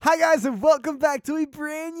Hi guys, and welcome back to a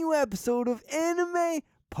brand new episode of Anime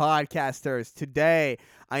Podcasters. Today,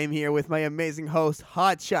 I am here with my amazing host,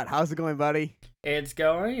 Hotshot. How's it going, buddy? It's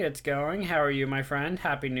going. How are you, my friend?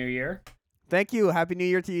 Happy New Year. Thank you. Happy New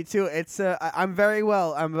Year to you too. I'm very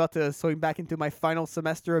well. I'm about to swing back into my final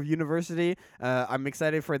semester of university. I'm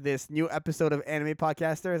excited for this new episode of Anime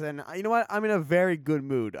Podcasters, and you know what? I'm in a very good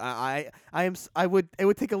mood. It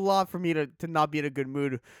would take a lot for me to not be in a good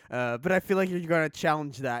mood, but I feel like you're gonna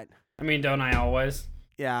challenge that. I mean, don't I always?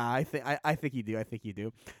 Yeah, I think you do. I think you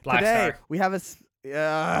do. Black Today Star. we have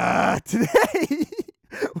today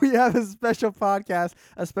we have a special podcast,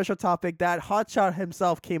 a special topic that Hotshot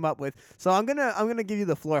himself came up with. So I'm gonna give you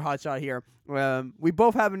the floor, Hotshot. Here, we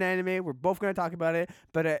both have an anime. We're both gonna talk about it,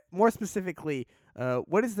 but more specifically,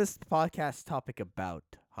 what is this podcast topic about,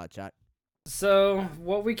 Hotshot? So,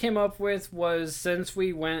 what we came up with was since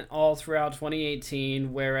we went all throughout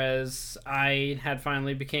 2018, whereas I had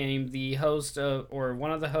finally became the host of, or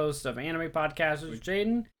one of the hosts of Anime Podcasters,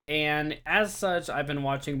 Jaden, and as such, I've been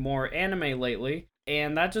watching more anime lately.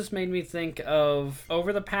 And that just made me think of,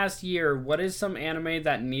 over the past year, what is some anime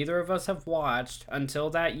that neither of us have watched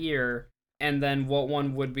until that year, and then what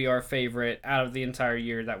one would be our favorite out of the entire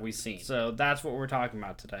year that we've seen. So that's what we're talking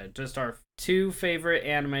about today. Just our two favorite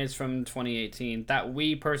animes from 2018 that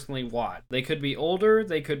we personally watch. They could be older,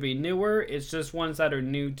 they could be newer. It's just ones that are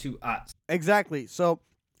new to us. Exactly. So,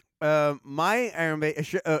 my anime.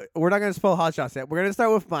 We're not gonna spoil Hotshots yet. We're gonna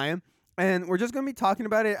start with mine. And we're just going to be talking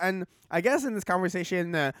about it. And I guess in this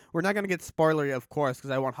conversation, we're not going to get spoilery, of course,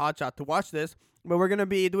 because I want Hotshot to watch this. But we're going to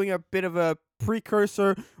be doing a bit of a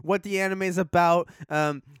precursor, what the anime is about,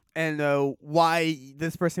 and why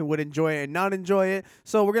this person would enjoy it and not enjoy it.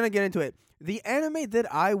 So we're going to get into it. The anime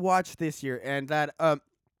that I watched this year and that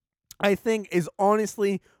I think is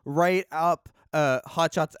honestly right up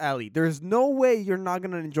Hotshot's alley. There's no way you're not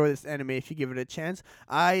gonna enjoy this anime if you give it a chance.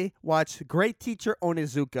 I watched Great Teacher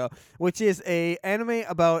Onizuka, which is a anime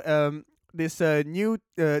about this new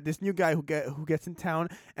guy who gets in town,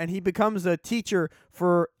 and he becomes a teacher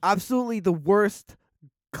for absolutely the worst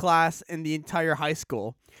class in the entire high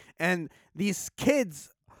school. And these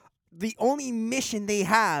kids, the only mission they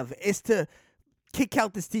have is to kick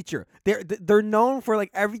out this teacher. They're known for,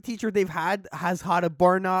 like, every teacher they've had has had a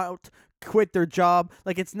burnout, quit their job.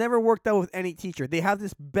 Like, it's never worked out with any teacher. They have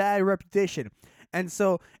this bad reputation. And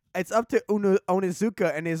so it's up to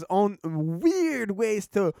Onizuka and his own weird ways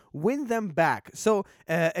to win them back. So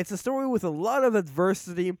it's a story with a lot of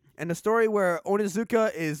adversity, and a story where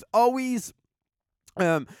Onizuka is always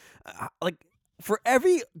like, for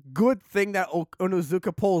every good thing that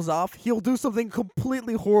Onizuka pulls off, he'll do something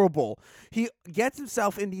completely horrible. He gets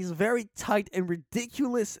himself in these very tight and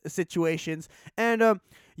ridiculous situations. And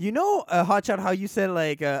Hotshot, how you said,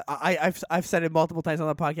 like, I've said it multiple times on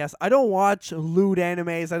the podcast. I don't watch lewd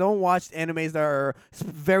animes. I don't watch animes that are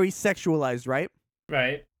very sexualized, right?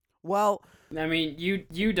 Right. Well, I mean,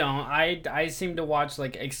 you don't. I seem to watch,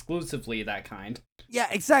 like, exclusively that kind. yeah,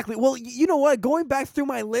 exactly. Well, you know what? Going back through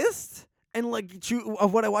my list and, like,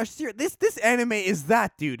 of what I watched this year, this anime is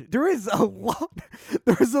that, dude. There is a lot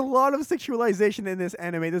of sexualization in this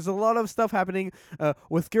anime. There's a lot of stuff happening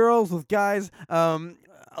with girls, with guys, a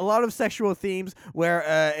lot of sexual themes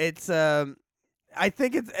where it's I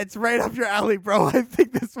think it's right up your alley, bro. I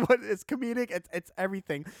think this one is comedic. It's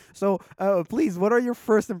everything. So please, what are your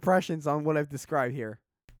first impressions on what I've described here?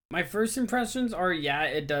 My first impressions are, yeah,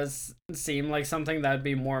 it does seem like something that'd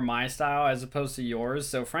be more my style as opposed to yours.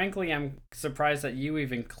 So frankly, I'm surprised that you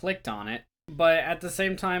even clicked on it. But at the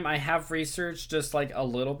same time, I have researched just like a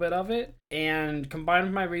little bit of it. And combined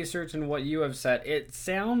with my research and what you have said, it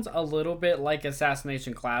sounds a little bit like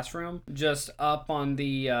Assassination Classroom, just up on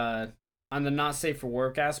the not safe for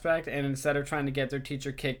work aspect. And instead of trying to get their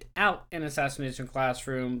teacher kicked out in Assassination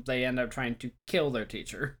Classroom, they end up trying to kill their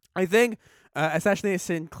teacher. I think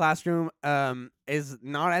Assassination Classroom is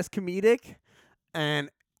not as comedic and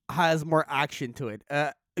has more action to it.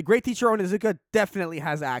 A Great Teacher Onizuka definitely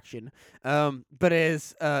has action, but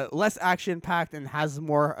is less action-packed and has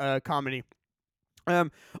more comedy.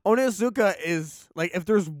 Onizuka is, like, if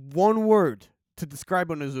there's one word to describe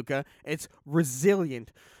Onizuka, it's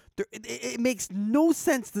resilient. It makes no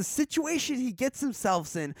sense, the situation he gets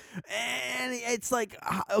himself in, and it's like,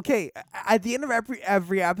 okay, at the end of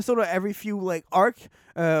every episode or every few, like, arc,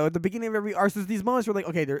 at the beginning of every arc, there's these moments where, like,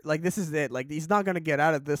 okay, like, this is it, like, he's not gonna get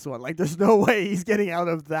out of this one, like, there's no way he's getting out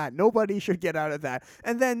of that, nobody should get out of that,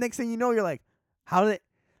 and then next thing you know, you're like, how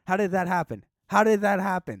did that happen? How did that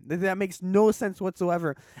happen? That makes no sense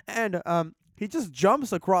whatsoever. And he just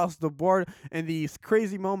jumps across the board in these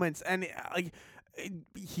crazy moments, and, like,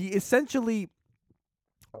 he essentially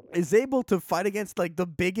is able to fight against like the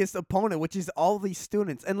biggest opponent, which is all these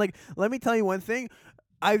students. And like, let me tell you one thing: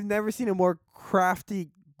 I've never seen a more crafty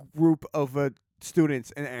group of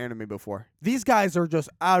students in anime before. These guys are just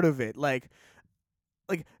out of it. Like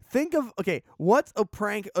think of what's a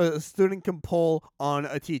prank a student can pull on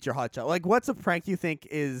a teacher, Hotshot? Like, what's a prank you think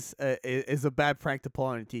is a bad prank to pull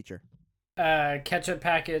on a teacher? Ketchup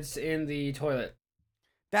packets in the toilet.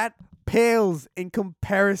 That pales in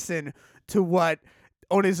comparison to what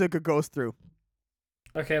Onizuka goes through.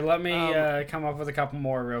 Okay, let me come up with a couple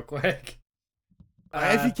more real quick.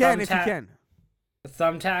 If you can.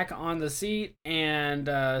 Thumbtack on the seat and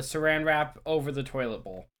saran wrap over the toilet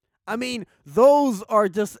bowl. I mean, those are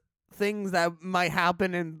just things that might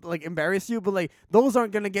happen and like embarrass you, but like those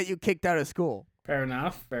aren't gonna get you kicked out of school. Fair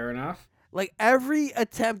enough. Like every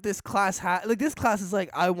attempt this class had, like this class is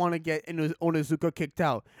like, I want to get Onizuka kicked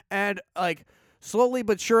out, and like slowly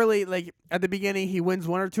but surely, like at the beginning he wins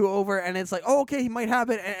one or two over, and it's like, oh okay, he might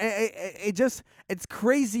have it. And it's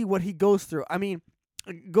crazy what he goes through. I mean,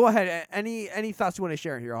 go ahead. Any thoughts you want to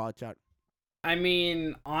share here, Hotshot? I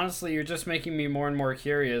mean, honestly, you're just making me more and more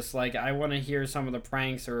curious. Like, I want to hear some of the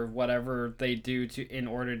pranks or whatever they do in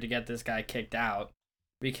order to get this guy kicked out.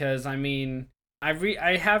 Because, I mean,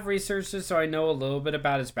 I have researched it, so I know a little bit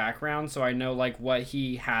about his background, so I know, like, what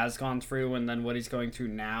he has gone through and then what he's going through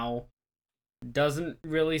now. Doesn't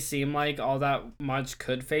really seem like all that much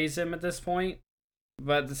could phase him at this point.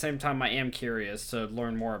 But at the same time, I am curious to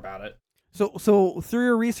learn more about it. So through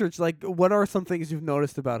your research, like, what are some things you've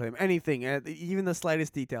noticed about him? Anything, even the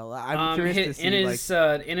slightest detail. I'm curious to see.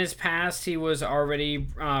 In his past, he was already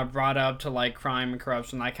brought up to like crime and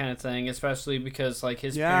corruption, that kind of thing. Especially because like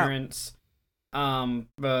his parents,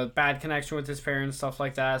 bad connection with his parents, stuff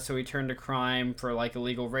like that. So he turned to crime for like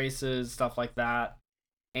illegal races, stuff like that.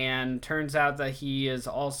 And turns out that he is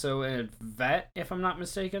also a vet, if I'm not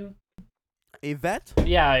mistaken. A vet?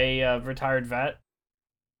 Yeah, a retired vet.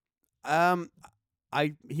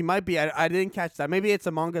 He might be. I didn't catch that. Maybe it's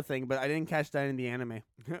a manga thing, but I didn't catch that in the anime.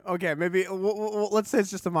 Okay, maybe let's say it's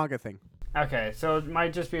just a manga thing. Okay, so it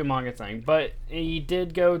might just be a manga thing, but he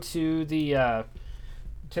did go to the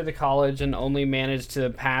college and only managed to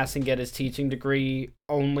pass and get his teaching degree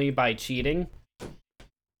only by cheating.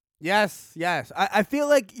 Yes. I feel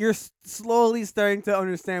like you're slowly starting to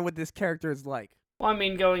understand what this character is like. Well, I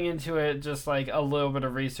mean, going into it, just like a little bit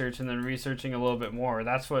of research and then researching a little bit more.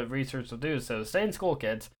 That's what research will do. So stay in school,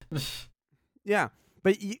 kids. Yeah,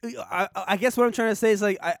 but I guess what I'm trying to say is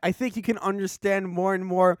like I think you can understand more and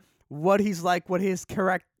more what he's like, what his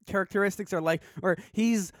characteristics are like, or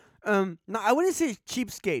he's no, I wouldn't say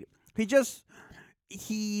cheapskate.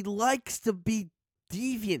 He likes to be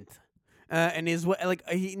deviant. And is what like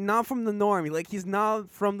he not from the norm. He's not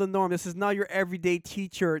from the norm. This is not your everyday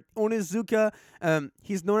teacher. Onizuka,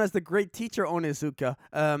 he's known as the great teacher Onizuka.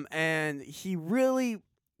 And he really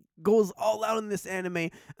goes all out in this anime.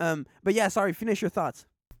 But yeah, sorry, finish your thoughts.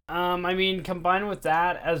 I mean, combined with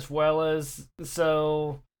that as well as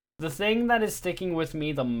the thing that is sticking with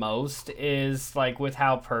me the most is like with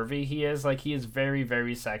how pervy he is. Like he is very,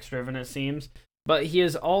 very sex driven, it seems. But he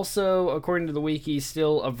is also, according to the wiki,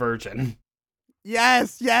 still a virgin.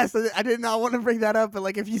 Yes. I did not want to bring that up, but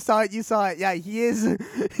like if you saw it, you saw it. Yeah, he is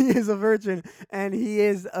a virgin, and he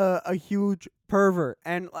is a huge pervert.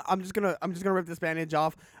 And I'm just gonna rip this bandage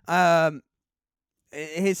off.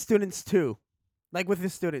 His students too, like with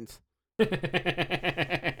his students. Like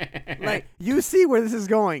you see where this is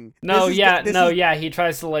going. He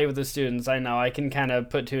tries to lay with the students. I know. I can kind of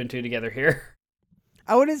put two and two together here.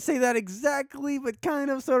 I wouldn't say that exactly, but kind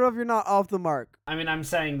of, sort of. You're not off the mark. I mean, I'm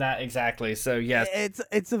saying that exactly. So yes,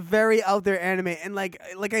 it's a very out there anime, and like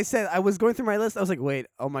I said, I was going through my list. I was like, wait,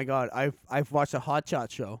 oh my god, I've watched a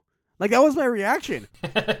Hotshot show. Like that was my reaction.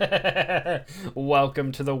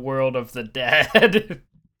 Welcome to the world of the dead.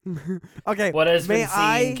 Okay. What has been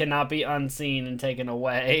seen cannot be unseen and taken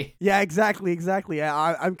away. Yeah, exactly.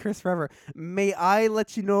 I'm Chris Forever. May I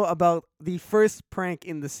let you know about the first prank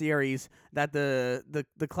in the series that the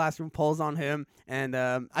classroom pulls on him, and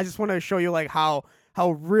I just want to show you like how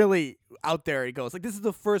really out there it goes. Like this is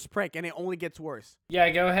the first prank, and it only gets worse. Yeah,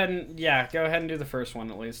 go ahead and do the first one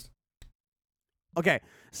at least. Okay,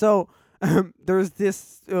 so. There's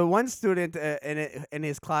this one student in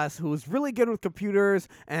his class who's really good with computers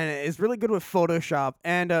and is really good with Photoshop.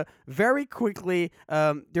 And very quickly,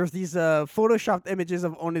 there's these photoshopped images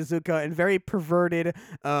of Onizuka and very perverted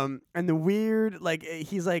and the weird, like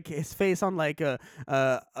he's like his face on like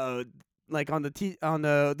like on the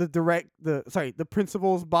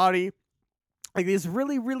principal's body. Like these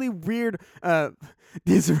really, really weird,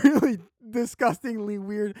 these really disgustingly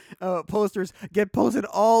weird posters get posted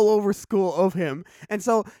all over school of him. And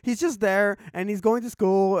so he's just there and he's going to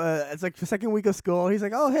school. It's like the second week of school. He's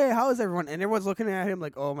like, oh, hey, how is everyone? And everyone's looking at him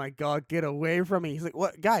like, oh my God, get away from me. He's like,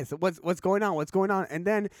 what, guys, what's going on? What's going on? And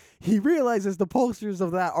then he realizes the posters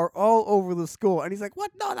of that are all over the school. And he's like,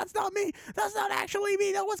 what? No, that's not me. That's not actually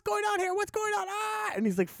me. No, what's going on here? What's going on? Ah! And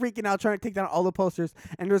he's like freaking out, trying to take down all the posters.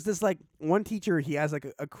 And there's this like one teacher he has like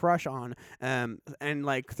a crush on, and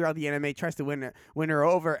like throughout the anime tries to win her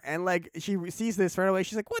over, and like she sees this right away.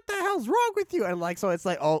 She's like, what the hell's wrong with you? And like, so it's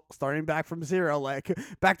like, oh, starting back from zero, like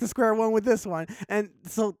back to square one with this one. And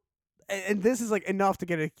so and this is like enough to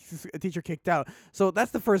get a teacher kicked out. So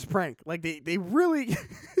that's the first prank. Like they really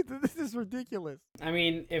this is ridiculous. I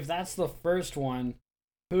mean, if that's the first one,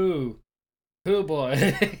 who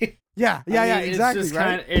boy. Yeah, exactly.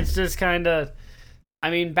 It's just kind of, I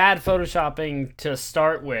mean, bad photoshopping to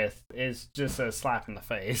start with is just a slap in the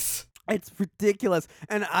face. It's ridiculous,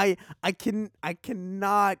 and I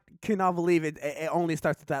cannot believe it. It only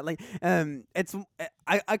starts with that. Like, it's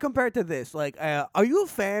I compare it to this. Like, are you a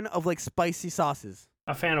fan of like spicy sauces?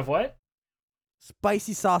 A fan of what?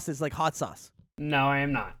 Spicy sauces, like hot sauce. No, I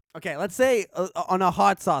am not. Okay, let's say on a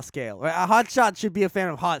hot sauce scale, right? A hot shot should be a fan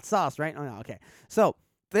of hot sauce, right? Oh, no, okay. So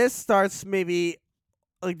this starts maybe.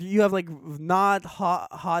 Like you have like not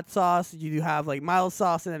hot sauce, you have like mild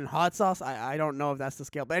sauce and then hot sauce. I don't know if that's the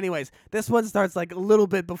scale, but anyways, this one starts like a little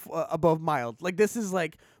bit above mild. Like this is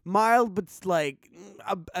like mild, but it's like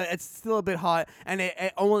it's still a bit hot, and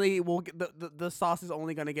it only will get, the sauce is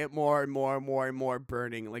only gonna get more and more and more and more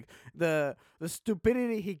burning. Like the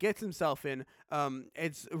stupidity he gets himself in,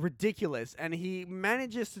 it's ridiculous, and he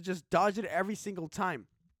manages to just dodge it every single time.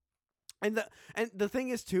 And the thing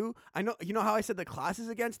is too, I know you know how I said the class is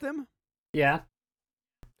against him? Yeah.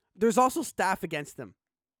 There's also staff against him.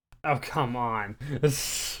 Oh, come on.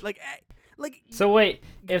 like So wait,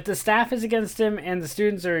 if the staff is against him and the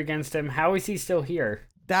students are against him, how is he still here?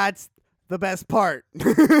 That's the best part.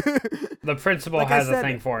 The principal like has a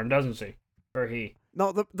thing for him, doesn't she? Or he?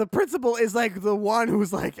 No, the principal is like the one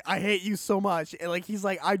who's like, I hate you so much. And like he's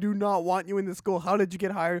like, I do not want you in the school. How did you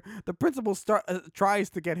get hired? The principal tries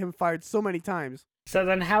to get him fired so many times. So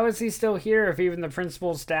then how is he still here if even the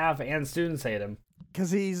principal, staff, and students hate him?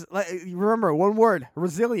 Because he's like, remember one word,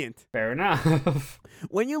 resilient. Fair enough.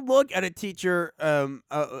 When you look at a teacher,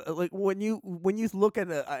 like when you look at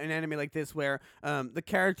an anime like this where the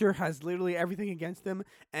character has literally everything against him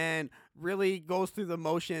and really goes through the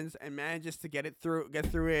motions and manages to get through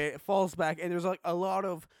it, falls back, and there's like a lot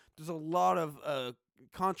of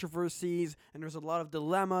controversies and there's a lot of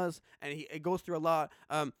dilemmas, and it goes through a lot.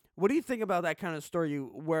 What do you think about that kind of story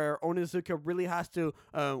where Onizuka really has to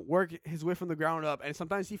work his way from the ground up, and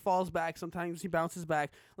sometimes he falls back, sometimes he bounces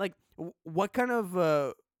back? Like, what kind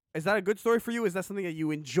of is that a good story for you? Is that something that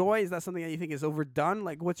you enjoy? Is that something that you think is overdone?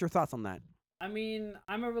 Like, what's your thoughts on that? I mean,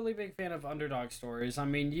 I'm a really big fan of underdog stories. I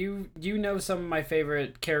mean, you know some of my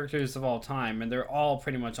favorite characters of all time, and they're all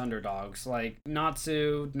pretty much underdogs. Like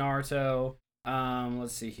Natsu, Naruto,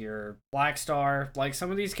 let's see here, Black Star. Like,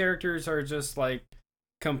 some of these characters are just like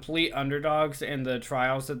complete underdogs in the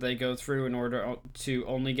trials that they go through in order to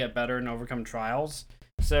only get better and overcome trials.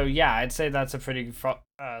 So yeah, I'd say that's a pretty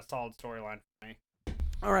solid storyline for me.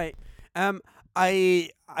 All right.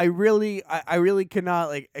 I really cannot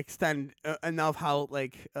like extend enough how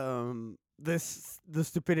like the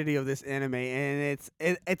stupidity of this anime, and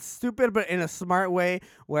it's stupid but in a smart way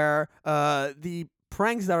where the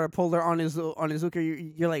pranks that are pulled on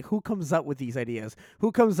Onizuka, you're like, who comes up with these ideas?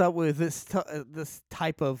 Who comes up with this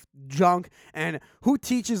type of junk, and who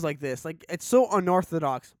teaches like this? Like, it's so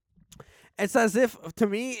unorthodox. It's as if, to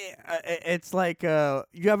me, it's like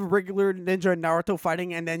you have a regular ninja and Naruto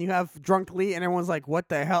fighting, and then you have Drunk Lee, and everyone's like, what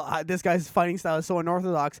the hell? This guy's fighting style is so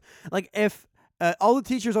unorthodox. Like, if all the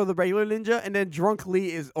teachers are the regular ninja, and then Drunk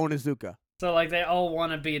Lee is Onizuka. So, like, they all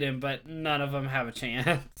want to beat him, but none of them have a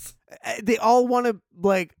chance. They all want to,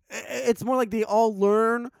 like, it's more like they all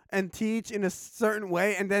learn and teach in a certain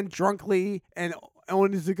way, and then Drunk Lee and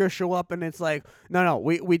Onizuka show up, and it's like, no,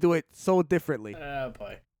 we do it so differently. Oh,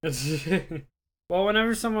 boy. Well,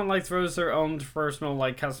 whenever someone like throws their own personal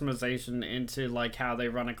like customization into like how they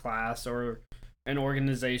run a class or an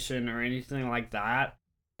organization or anything like that,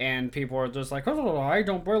 and people are just like, oh, I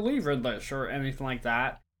don't believe in this or anything like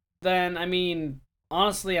that, then I mean,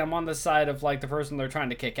 honestly, I'm on the side of like the person they're trying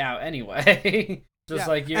to kick out anyway. Just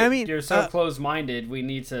like you're so close-minded, we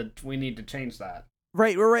need to change that.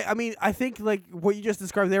 Right. I mean, I think like what you just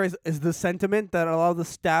described there is the sentiment that a lot of the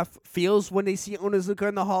staff feels when they see Onizuka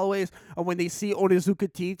in the hallways or when they see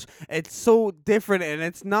Onizuka teach. It's so different and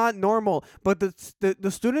it's not normal. But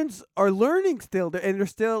the students are learning still, and they're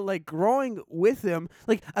still like growing with him.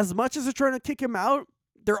 Like as much as they're trying to kick him out,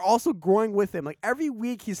 they're also growing with him. Like every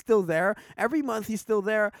week he's still there. Every month he's still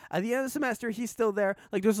there. At the end of the semester he's still there.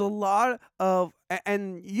 Like there's a lot of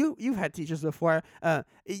and you've had teachers before.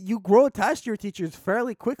 You grow attached to your teachers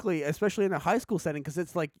fairly quickly, especially in a high school setting, because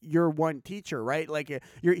it's like your one teacher, right? Like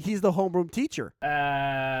he's the homeroom teacher.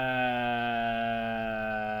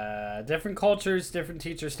 Different cultures, different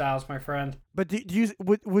teacher styles, my friend. But do you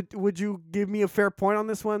would you give me a fair point on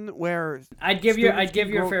this one? Where I'd give you a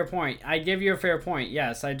fair point. I'd give you a fair point.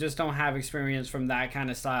 Yes, I just don't have experience from that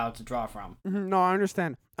kind of style to draw from. No, I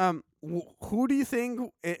understand. Who do you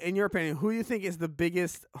think, in your opinion, who do you think is the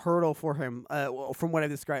biggest hurdle for him? From what I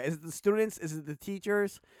described, is it the students? Is it the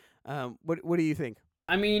teachers? What do you think?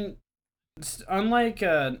 I mean, unlike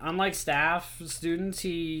staff, students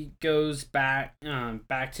he goes back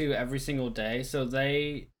to every single day, so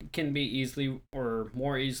they can be easily or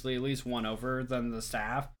more easily at least won over than the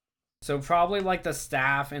staff. So probably like the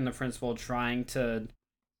staff and the principal trying to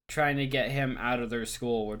get him out of their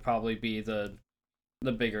school would probably be the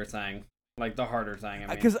bigger thing, like the harder thing. I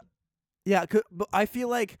mean, Because but I feel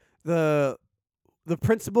like the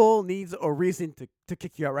principal needs a reason to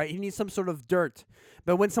kick you out, right? He needs some sort of dirt.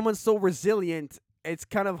 But when someone's so resilient, it's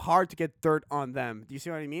kind of hard to get dirt on them. Do you see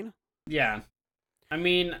what I mean? Yeah, I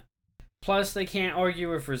mean, plus they can't argue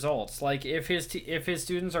with results. Like if his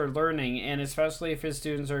students are learning, and especially if his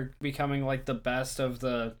students are becoming like the best of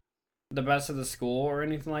the school or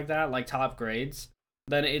anything like that, like top grades,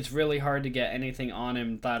 then it's really hard to get anything on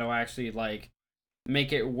him that'll actually like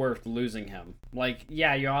make it worth losing him. Like,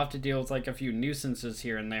 yeah, you'll have to deal with like a few nuisances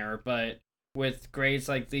here and there, but with grades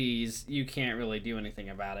like these, you can't really do anything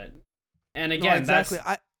about it. And again, no, exactly.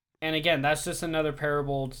 that's just another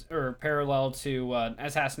parallel to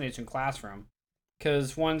Assassination Classroom,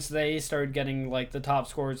 because once they started getting like the top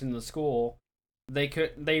scores in the school,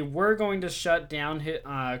 they were going to shut down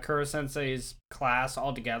Kuro Sensei's class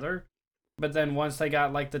altogether, but then once they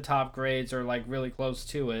got like the top grades or like really close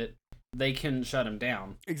to it, they couldn't shut him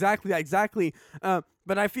down. Exactly.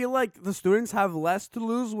 But I feel like the students have less to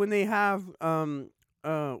lose when they have they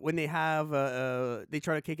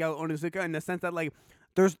try to kick out Onizuka, in the sense that like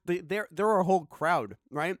there are a whole crowd,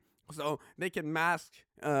 right? So they can mask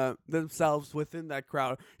themselves within that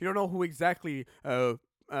crowd. You don't know who exactly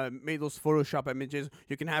made those Photoshop images.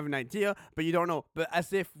 You can have an idea, but you don't know. But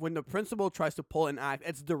as if when the principal tries to pull an act,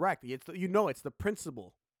 it's direct. It's the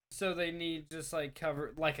principal. So they need just like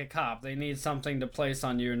cover like a cop. They need something to place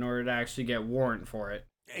on you in order to actually get warrant for it.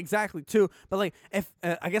 Exactly too. But like if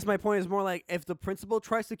I guess my point is more like if the principal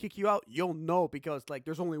tries to kick you out, you'll know, because like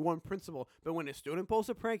there's only one principal. But when a student pulls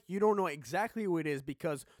a prank, you don't know exactly who it is,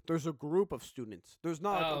 because there's a group of students. There's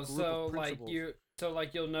not a group of principals.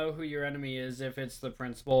 You'll know who your enemy is if it's the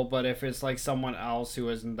principal, but if it's like someone else who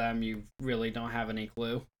isn't them, you really don't have any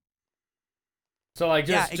clue. So like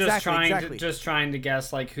just trying to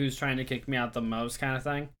guess like who's trying to kick me out the most kind of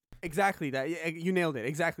thing. Exactly that. You nailed it.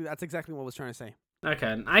 Exactly. That's exactly what I was trying to say.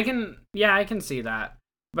 Okay. I can see that.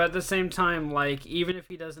 But at the same time, like even if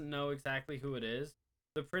he doesn't know exactly who it is,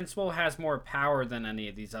 the principal has more power than any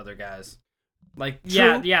of these other guys. Like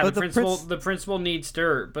True, the principal needs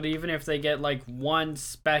dirt, but even if they get like one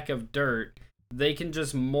speck of dirt, they can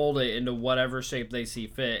just mold it into whatever shape they see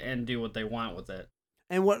fit and do what they want with it.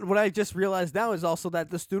 And what I just realized now is also that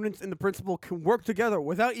the students and the principal can work together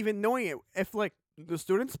without even knowing it. If like the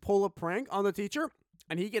students pull a prank on the teacher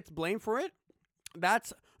and he gets blamed for it,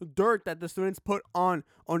 that's dirt that the students put on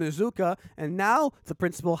Onizuka, and now the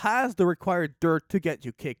principal has the required dirt to get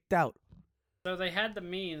you kicked out. So they had the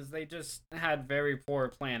means, they just had very poor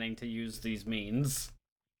planning to use these means.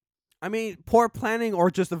 I mean, poor planning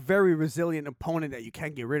or just a very resilient opponent that you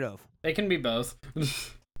can't get rid of. It can be both.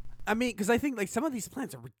 I mean, because I think like some of these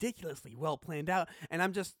plans are ridiculously well planned out, and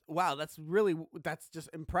I'm just wow, that's just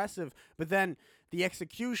impressive. But then the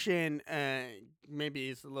execution maybe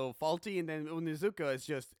is a little faulty, and then Onizuka is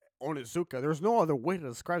just Onizuka. There's no other way to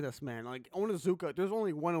describe this man. Like Onizuka, there's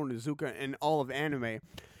only one Onizuka in all of anime.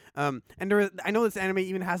 And I know this anime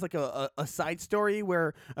even has like a side story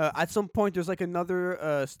where at some point there's like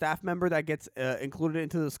another staff member that gets included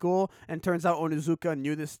into the school, and turns out Onizuka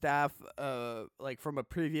knew this staff like from a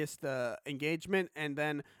previous engagement, and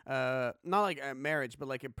then not like a marriage, but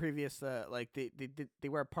like a previous like they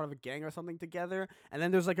were a part of a gang or something together. And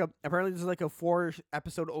then there's like apparently there's like a 4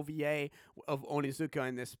 episode OVA of Onizuka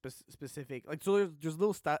in this specific, like, so there's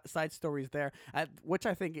little side stories there, which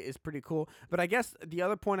I think is pretty cool. But I guess the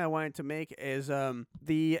other point I wanted to make is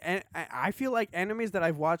I feel like animes that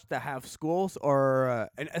I've watched that have schools, or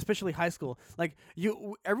and especially high school, like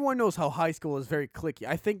everyone knows how high school is very cliquey.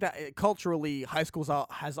 I think that culturally high school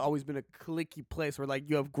has always been a cliquey place where like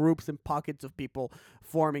you have groups and pockets of people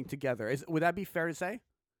forming together. Would that be fair to say?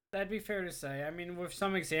 That'd be fair to say. I mean, with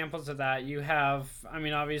some examples of that, you have, I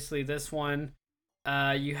mean, obviously this one,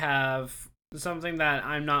 you have something that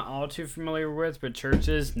I'm not all too familiar with, but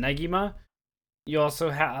churches, Negima. You also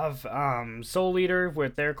have Soul Eater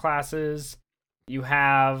with their classes. You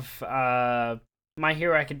have My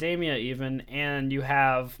Hero Academia even, and you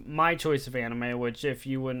have my choice of anime, which if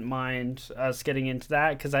you wouldn't mind us getting into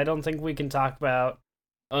that, because I don't think we can talk about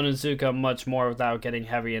Onizuka much more without getting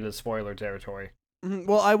heavy into spoiler territory. Mm-hmm.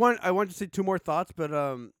 Well, I want to say 2 more thoughts, but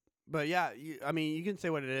yeah, I mean, you can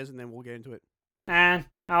say what it is, and then we'll get into it.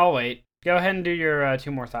 I'll wait. Go ahead and do your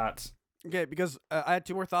 2 more thoughts. Okay, because I had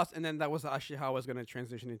 2 more thoughts, and then that was actually how I was going to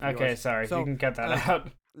transition into Okay, yours. sorry. So, you can cut that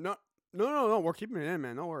out. No, we're keeping it in,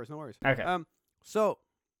 man. No worries. Okay. So,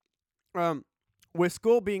 with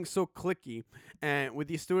school being so cliquey, and with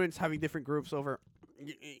these students having different groups over,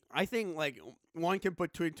 I think, like, one can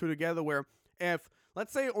put 2 and 2 together, where if,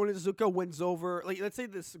 let's say Onizuka wins over, like, let's say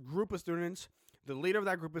this group of students, the leader of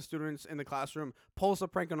that group of students in the classroom pulls a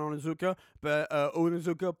prank on Onizuka, but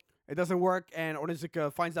Onizuka, it doesn't work, and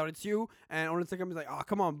Onizuka finds out it's you, and Onizuka is like, oh,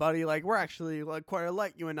 come on, buddy, like, we're actually, like, quite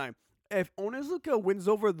alike, you and I. If Onizuka wins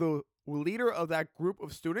over the leader of that group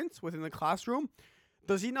of students within the classroom,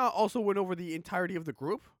 does he not also win over the entirety of the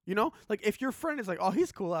group? You know, like, if your friend is like, oh,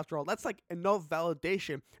 he's cool after all, that's like enough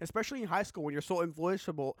validation, especially in high school when you're so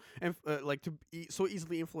influenceable and like so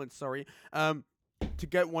easily influenced. Sorry, to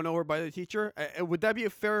get won over by the teacher. Would that be a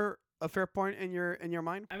fair point in your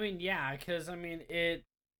mind? I mean, yeah, because I mean it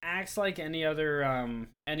acts like any other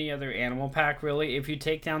animal pack, really. If you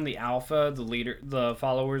take down the alpha, the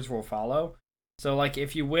followers will follow. So, like,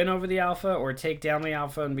 if you win over the alpha or take down the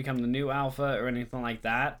alpha and become the new alpha or anything like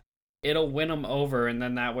that, it'll win them over, and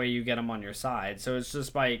then that way you get them on your side. So it's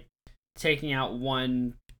just by taking out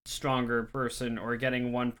one stronger person or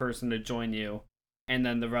getting one person to join you, and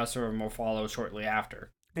then the rest of them will follow shortly after.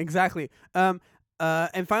 Exactly. And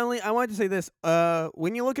finally, I wanted to say this.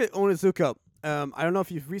 When you look at Onizuka, I don't know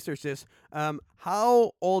if you've researched this.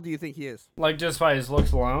 How old do you think he is? Like, just by his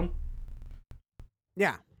looks alone?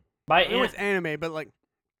 Yeah. I know it's anime, but like,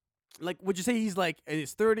 would you say he's like in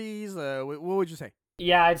his 30s? What would you say?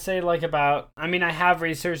 Yeah, I'd say like about. I mean, I have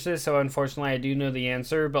researched this, so unfortunately, I do know the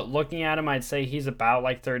answer. But looking at him, I'd say he's about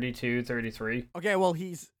like 32, 33. Okay, well,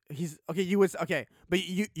 he's okay. But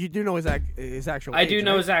you do know his actual. I age, do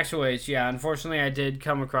know right? his actual age. Yeah, unfortunately, I did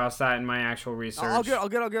come across that in my actual research. I'll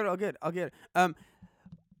get.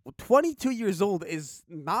 22 years old is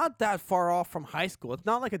not that far off from high school. It's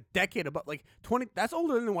not like a decade above, like 20. That's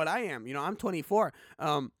older than what I am. You know, I'm 24.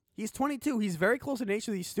 He's 22. He's very close in age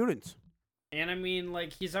to these students. And I mean,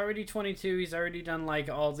 like, he's already 22. He's already done like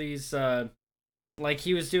all these, like,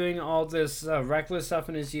 he was doing all this reckless stuff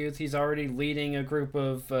in his youth. He's already leading a group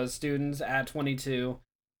of students at 22.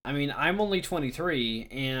 I mean, I'm only 23,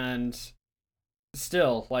 and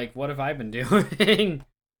still, like, what have I been doing?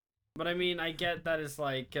 But I mean, I get that it's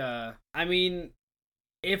like, I mean,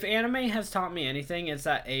 if anime has taught me anything, it's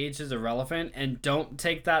that age is irrelevant, and don't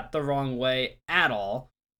take that the wrong way at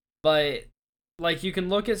all. But, like, you can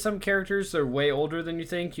look at some characters, they're way older than you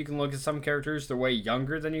think. You can look at some characters, they're way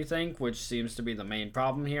younger than you think, which seems to be the main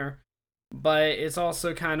problem here. But it's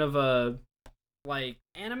also kind of a, like,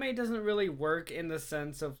 anime doesn't really work in the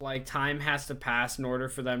sense of, like, time has to pass in order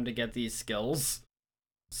for them to get these skills.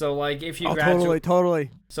 So, like, if you graduate... Totally.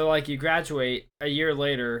 So, like, you graduate a year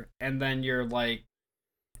later, and then you're, like,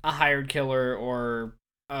 a hired killer or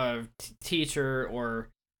a teacher or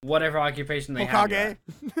whatever occupation they have. Hokage.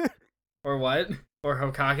 Or what? Or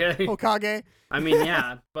Hokage? Hokage. I mean,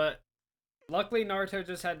 yeah, but luckily Naruto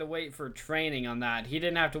just had to wait for training on that. He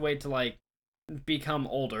didn't have to wait to, like, become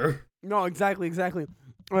older. No, exactly.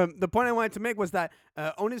 the point I wanted to make was that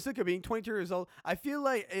Onizuka being 22 years old, I feel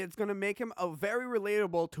like it's gonna make him a very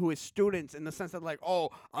relatable to his students in the sense that like, oh,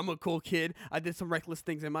 I'm a cool kid. I did some reckless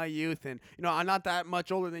things in my youth, and I'm not that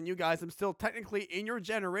much older than you guys. I'm still technically in your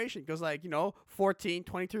generation because like 14,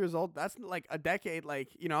 22 years old. That's like a decade. Like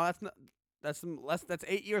that's not. That's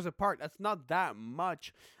 8 years apart. That's not that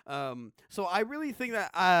much. So I really think that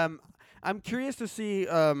I'm curious to see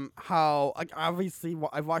how like obviously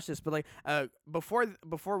I've watched this, but like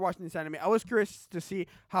before watching this anime, I was curious to see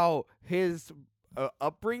how his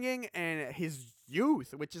upbringing and his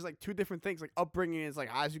youth, which is like two different things. Like upbringing is like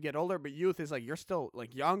as you get older, but youth is like you're still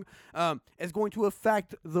like young. Is going to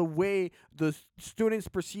affect the way the students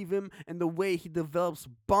perceive him and the way he develops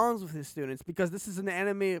bonds with his students. Because this is an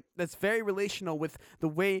anime that's very relational with the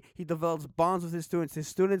way he develops bonds with his students. His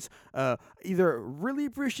students either really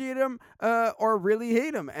appreciate him or really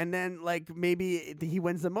hate him, and then like maybe he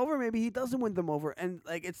wins them over, maybe he doesn't win them over, and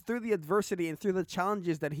like it's through the adversity and through the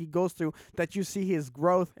challenges that he goes through that you see his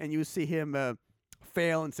growth and you see him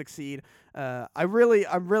fail and succeed. I'm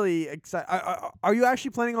really excited. Are you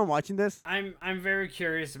actually planning on watching this? I'm very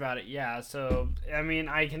curious about it. Yeah. So I mean,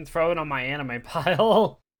 I can throw it on my anime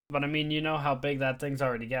pile, but I mean, you know how big that thing's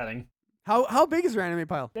already getting. How big is your anime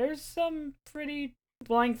pile? There's some pretty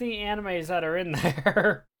lengthy animes that are in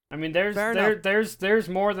there. I mean, there's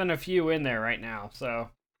more than a few in there right now. So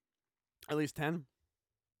at least 10.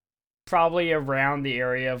 Probably around the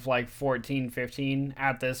area of like 14, 15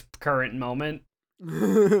 at this current moment.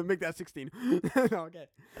 Make that 16. No, okay.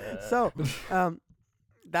 So,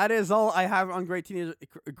 that is all I have on Great Teacher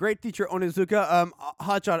Onizuka.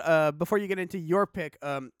 Hotshot, before you get into your pick,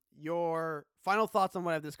 your final thoughts on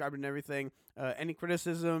what I've described and everything, any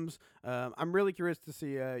criticisms? I'm really curious to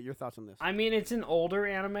see your thoughts on this. I mean, it's an older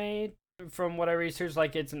anime. From what I researched,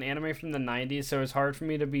 like it's an anime from the 90s, so it's hard for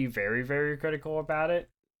me to be very, very critical about it.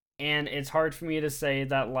 And it's hard for me to say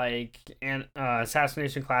that, like,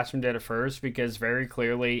 Assassination Classroom did it first, because very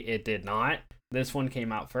clearly it did not. This one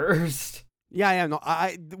came out first. Yeah, no.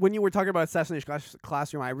 When you were talking about Assassination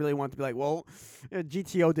Classroom, I really wanted to be like, well,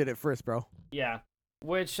 GTO did it first, bro. Yeah.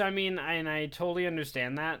 Which, I mean, and I totally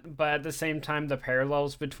understand that, but at the same time, the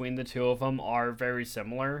parallels between the two of them are very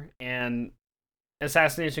similar, and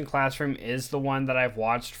Assassination Classroom is the one that I've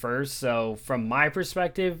watched first, so from my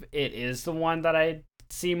perspective, it is the one that I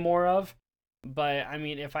see more of. But I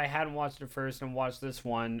mean, if I hadn't watched it first and watched this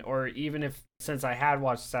one, or even since I had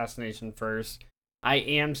watched Assassination first, I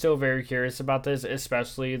am still very curious about this,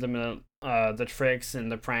 especially the tricks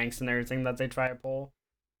and the pranks and everything that they try to pull.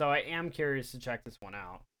 So I am curious to check this one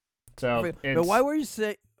out. So but why were you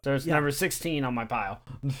saying? So it's number 16 on my pile.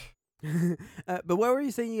 But why were you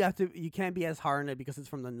saying you can't be as hard on it because it's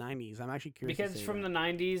from the 90s? I'm actually curious. Because it's from the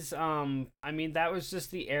 90s. I mean, that was just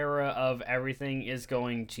the era of everything is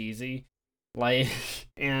going cheesy, like,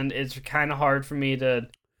 and it's kind of hard for me to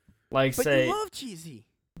like but say. You love cheesy.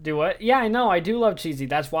 Do what? Yeah, I know. I do love cheesy.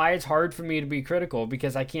 That's why it's hard for me to be critical,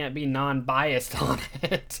 because I can't be non-biased on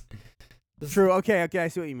it. True. Okay. I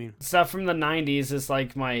see what you mean. Stuff from the 90s is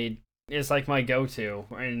like my go-to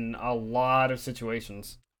in a lot of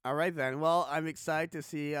situations. All right, then. Well, I'm excited to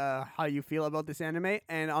see how you feel about this anime.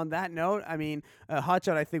 And on that note, I mean,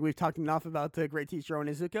 Hotshot, I think we've talked enough about the Great Teacher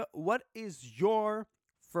Onizuka. What is your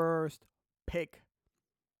first pick?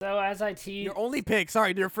 So as I tease... Your only pick.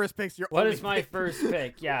 Sorry, your first pick's your What only is my pick. first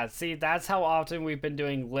pick? Yeah, see, that's how often we've been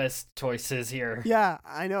doing list choices here. Yeah,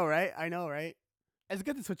 I know, right? It's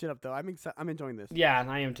good to switch it up, though. I'm enjoying this. Yeah,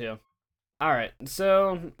 I am too. All right,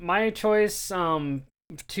 so my choice...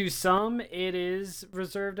 to some, it is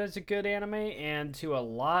reserved as a good anime, and to a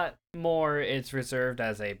lot more, it's reserved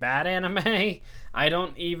as a bad anime. I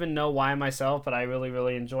don't even know why myself, but I really,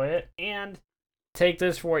 really enjoy it. And take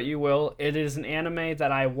this for what you will, it is an anime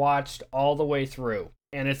that I watched all the way through,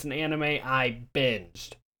 and it's an anime I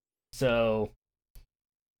binged. So,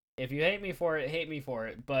 if you hate me for it, hate me for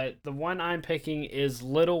it. But the one I'm picking is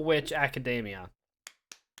Little Witch Academia.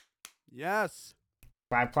 Yes.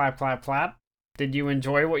 Clap, clap, clap, clap. Did you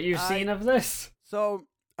enjoy what you've seen of this? So,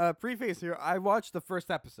 preface here, I watched the first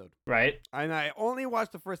episode. Right. And I only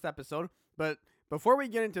watched the first episode, but before we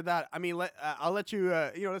get into that, I mean, I'll let you,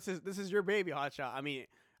 this is your baby, Hotshot. I mean,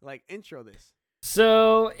 like, intro this.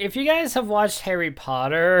 So, if you guys have watched Harry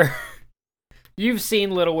Potter, you've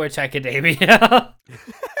seen Little Witch Academia.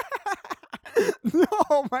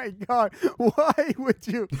 Oh my god! Why would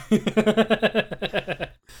you?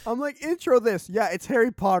 I'm like, intro this. Yeah, it's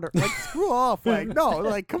Harry Potter. Like, screw off. Like, no.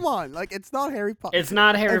 Like, come on. Like, it's not Harry Potter. It's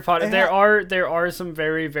not Harry Potter. There are some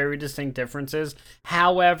very, very distinct differences.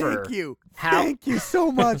 However, Thank you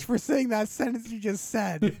so much for saying that sentence you just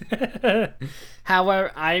said.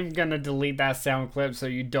 However, I'm gonna delete that sound clip so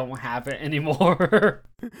you don't have it anymore.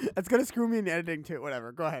 It's gonna screw me in editing too.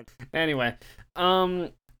 Whatever. Go ahead. Anyway,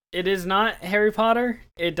 it is not Harry Potter.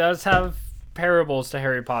 It does have parables to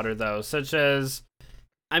Harry Potter though, such as,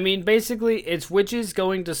 I mean, basically it's witches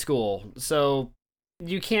going to school, so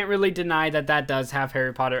you can't really deny that that does have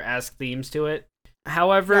Harry Potter-esque themes to it.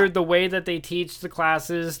 However, the way that they teach the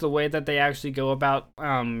classes, the way that they actually go about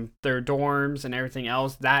their dorms and everything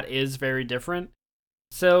else, that is very different.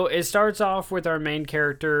 So it starts off with our main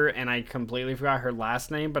character, and I completely forgot her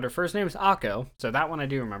last name, but her first name is Akko, so that one I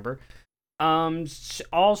do remember.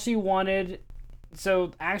 All she wanted...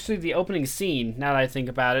 So actually the opening scene, now that I think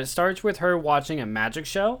about it, starts with her watching a magic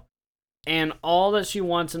show, and all that she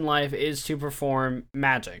wants in life is to perform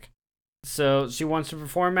magic. So she wants to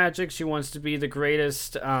perform magic. She wants to be the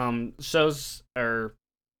greatest showman.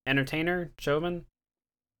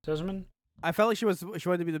 I felt like she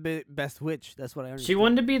wanted to be the best witch. That's what I understood. She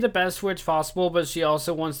wanted to be the best witch possible, but she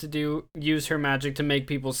also wants to use her magic to make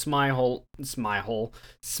people smile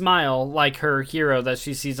like her hero that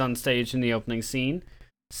she sees on stage in the opening scene.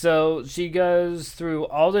 So she goes through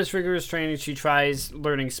all this rigorous training. She tries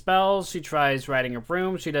learning spells. She tries riding a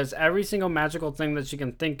broom. She does every single magical thing that she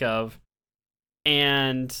can think of.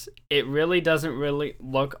 And it really doesn't really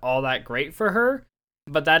look all that great for her.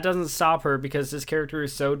 But that doesn't stop her because this character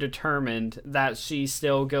is so determined that she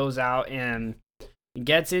still goes out and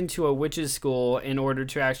gets into a witch's school in order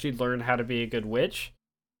to actually learn how to be a good witch.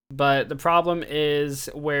 But the problem is,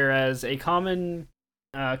 whereas a common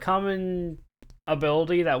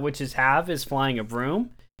ability that witches have is flying a broom,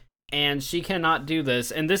 and she cannot do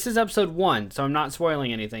this. And this is episode 1, so I'm not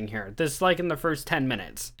spoiling anything here. This is like in the first 10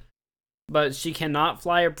 minutes. But she cannot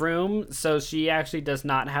fly a broom, so she actually does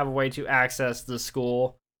not have a way to access the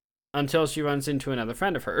school until she runs into another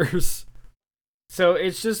friend of hers. So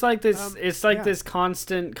it's just like this, this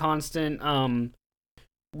constant,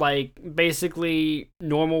 like, basically,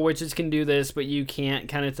 normal witches can do this, but you can't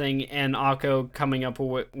kind of thing, and Akko coming up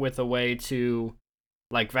with a way to,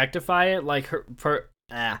 like, rectify it, like,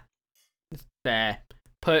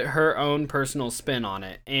 put her own personal spin on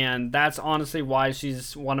it. And that's honestly why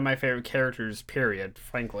she's one of my favorite characters, period,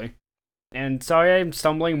 frankly. And sorry I'm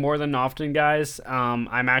stumbling more than often, guys.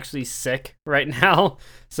 I'm actually sick right now,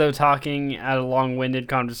 so talking at a long-winded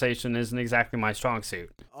conversation isn't exactly my strong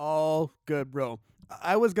suit. All good, bro.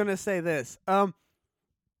 I was gonna say this. Does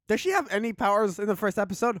she have any powers in the first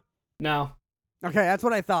episode? No. Okay, that's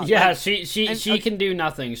what I thought. Yeah, like, she can do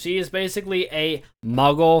nothing. She is basically a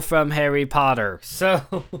muggle from Harry Potter. So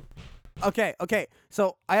Okay.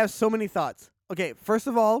 So I have so many thoughts. Okay, first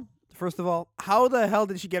of all, how the hell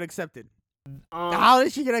did she get accepted? How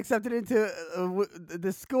did she get accepted into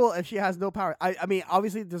the school if she has no power? I mean,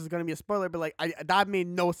 obviously this is gonna be a spoiler, but like, that made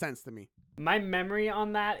no sense to me. My memory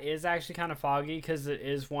on that is actually kind of foggy because it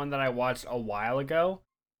is one that I watched a while ago.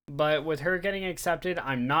 But with her getting accepted,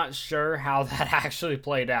 I'm not sure how that actually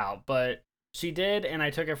played out. But she did, and I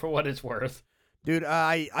took it for what it's worth. Dude,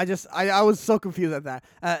 I was so confused at that.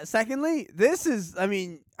 Secondly, this is, I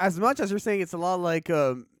mean, as much as you're saying it's a lot like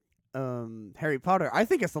Harry Potter, I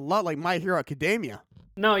think it's a lot like My Hero Academia.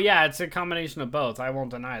 No, yeah, it's a combination of both. I won't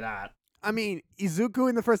deny that. I mean, Izuku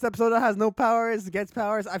in the first episode has no powers, gets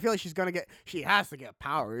powers. I feel like she has to get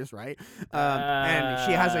powers, right? And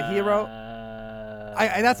she has a hero.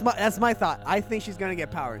 That's my thought. I think she's gonna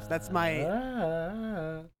get powers. That's my.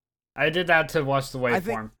 I did that to watch the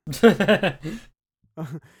waveform.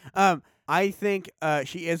 I think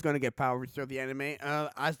she is gonna get powers throughout the anime,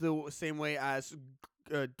 as the same way as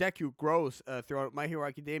Deku grows throughout My Hero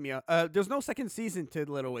Academia. There's no second season to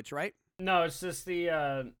Little Witch, right? No, it's just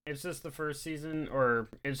the first season, or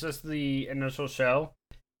it's just the initial show,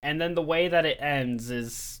 and then the way that it ends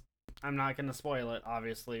is, I'm not gonna spoil it,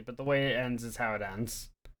 obviously, but the way it ends is how it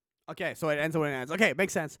ends. Okay, so it ends when it ends. Okay,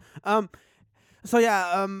 makes sense. So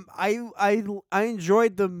yeah, I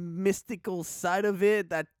enjoyed the mystical side of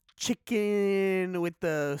it. That chicken with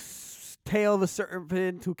the tail of a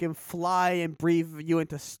serpent who can fly and breathe you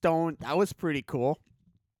into stone. That was pretty cool.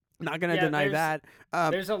 Not gonna deny that.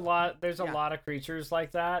 There's a lot of creatures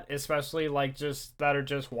like that, especially like just that are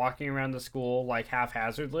just walking around the school like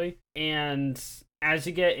haphazardly. And as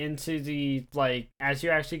you get into as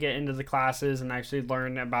you actually get into the classes and actually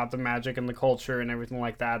learn about the magic and the culture and everything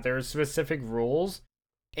like that, there are specific rules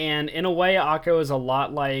And in a way, Akko is a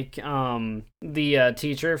lot like the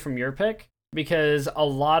teacher from your pick, because a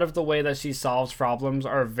lot of the way that she solves problems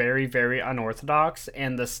are very, very unorthodox,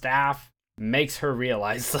 and the staff makes her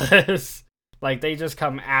realize this. Like, they just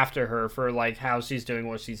come after her for, like, how she's doing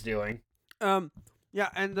what she's doing. Yeah,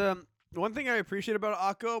 and one thing I appreciate about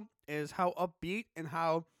Akko is how upbeat and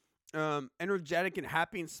how energetic and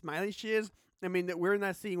happy and smiley she is. I mean, that we're in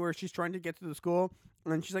that scene where she's trying to get to the school,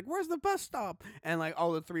 and then she's like, "Where's the bus stop?" And like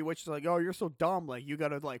all the three witches are like, "Oh, you're so dumb. Like you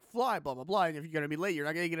gotta like fly, blah blah blah. And if you're gonna be late, you're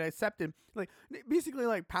not gonna get accepted." Like basically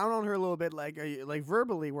like pound on her a little bit, like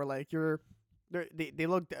verbally, where like they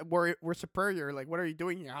look we're superior. Like, what are you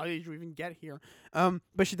doing here? How did you even get here?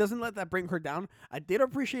 But she doesn't let that bring her down. I did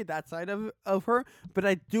appreciate that side of her, but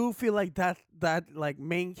I do feel like that like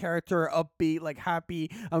main character, upbeat, like happy,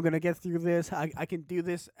 I'm gonna get through this. I can do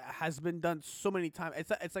this, has been done so many times.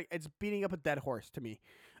 It's like it's beating up a dead horse to me.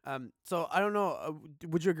 So I don't know.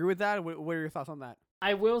 Would you agree with that? What are your thoughts on that?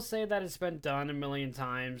 I will say that it's been done a million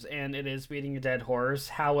times, and it is beating a dead horse.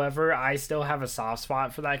 However, I still have a soft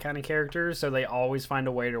spot for that kind of character, so they always find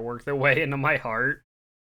a way to work their way into my heart.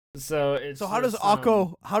 So it's so how does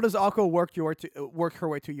Akko work her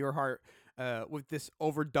way to your heart with this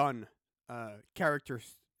overdone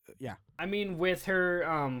characters? Yeah. I mean, with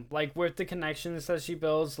her, like with the connections that she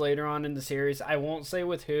builds later on in the series, I won't say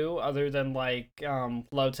with who, other than like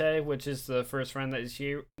Lotte, which is the first friend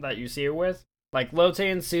that you see her with. Like, Lotte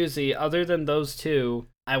and Susie, other than those two,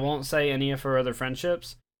 I won't say any of her other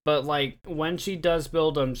friendships. But, like, when she does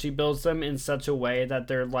build them, she builds them in such a way that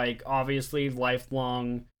they're, like, obviously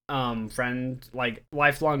lifelong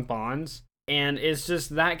lifelong bonds. And it's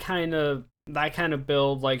just that kind of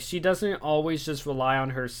build. Like, she doesn't always just rely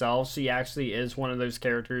on herself. She actually is one of those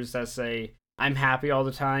characters that say, I'm happy all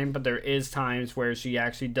the time, but there is times where she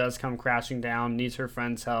actually does come crashing down, needs her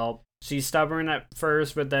friends' help. She's stubborn at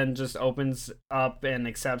first, but then just opens up and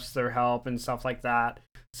accepts their help and stuff like that.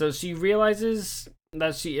 So she realizes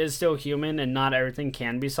that she is still human and not everything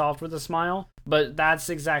can be solved with a smile. But that's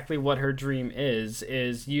exactly what her dream is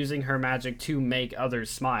using her magic to make others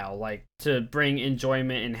smile, like to bring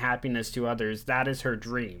enjoyment and happiness to others. That is her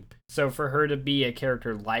dream. So for her to be a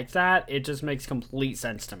character like that, it just makes complete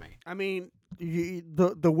sense to me. I mean,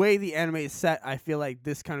 the way the anime is set, I feel like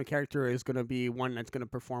this kind of character is going to be one that's going to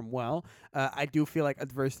perform well. I do feel like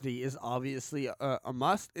adversity is obviously a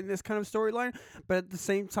must in this kind of storyline, but at the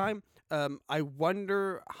same time, I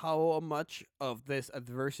wonder how much of this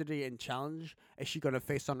adversity and challenge is she going to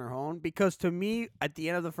face on her own? Because to me, at the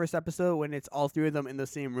end of the first episode, when it's all three of them in the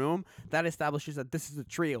same room, that establishes that this is a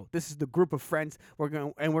trio. This is the group of friends. We're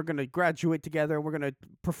gonna graduate together. We're gonna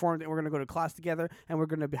perform. We're gonna go to class together, and we're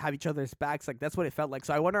gonna have each other's backs. Like, that's what it felt like.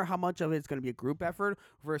 So I wonder how much of it's gonna be a group effort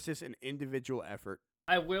versus an individual effort.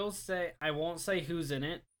 I will say, I won't say who's in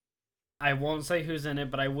it.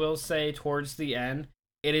 But I will say towards the end,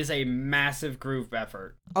 it is a massive group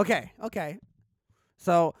effort. Okay.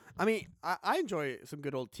 So, I mean, I enjoy some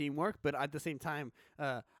good old teamwork, but at the same time,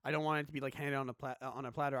 I don't want it to be like handed on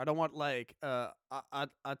a platter. I don't want like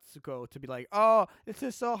Atsuko to be like, "Oh, this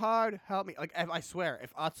is so hard. Help me!" Like, I swear,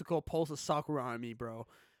 if Atsuko pulls a Sakura on me, bro.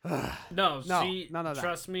 No, none of that.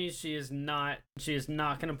 Trust me, she is not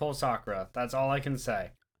gonna pull Sakura. That's all I can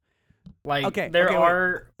say. Like, okay, there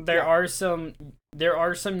are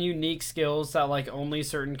some unique skills that like only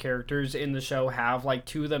certain characters in the show have, like,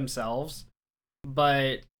 to themselves.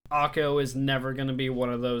 But Akko is never gonna be one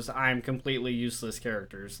of those I'm completely useless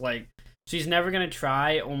characters. Like, she's never gonna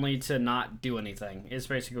try only to not do anything. Is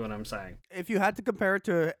basically what I'm saying. If you had to compare it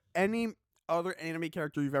to any other anime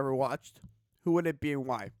character you've ever watched, who would it be and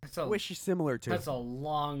why? Who is she similar to? That's a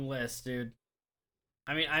long list, dude.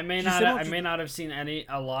 I mean, I may not have seen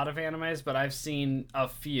a lot of animes, but I've seen a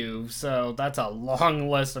few, so that's a long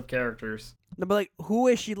list of characters. No, but like, who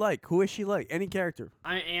is she like? Any character.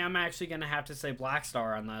 I am actually gonna have to say Black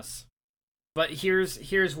Star on this, but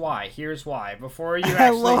here's why. Before you actually, I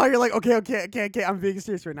love how you're like, okay. I'm being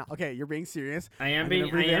serious right now. Okay, you're being serious. I am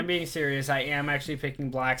being serious. I am actually picking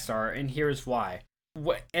Black Star, and here's why.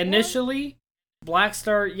 Initially, Black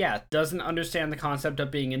Star, doesn't understand the concept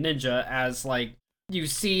of being a ninja, as like, you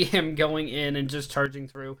see him going in and just charging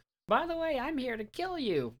through. By the way, I'm here to kill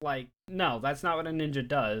you. Like, no, that's not what a ninja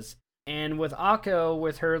does. And with Akko,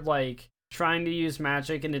 with her, like, trying to use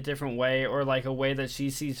magic in a different way, or, like, a way that she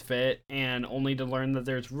sees fit, and only to learn that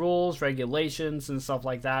there's rules, regulations, and stuff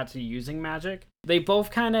like that to using magic, they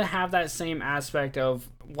both kind of have that same aspect of,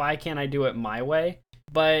 why can't I do it my way?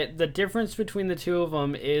 But the difference between the two of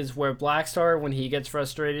them is where Black Star, when he gets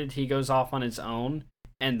frustrated, he goes off on his own,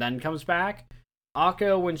 and then comes back.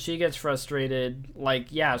 Akko, when she gets frustrated, like,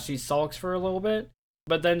 she sulks for a little bit,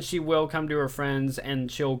 but then she will come to her friends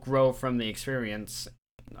and she'll grow from the experience.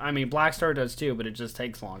 I mean, Black Star does too, but it just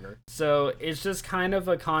takes longer. So it's just kind of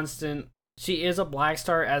a constant. She is a Black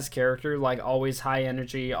Star as character, like always high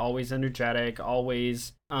energy, always energetic,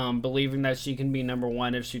 always believing that she can be number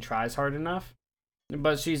one if she tries hard enough.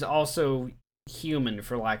 But she's also human,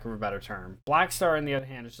 for lack of a better term. Black Star, on the other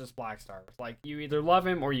hand, is just Black Star. Like, you either love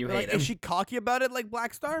him or you hate him. Is she cocky about it like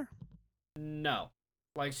Black Star? No.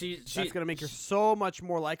 Like, that's gonna make her so much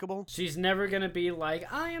more likable. She's never gonna be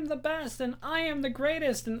like, I am the best, and I am the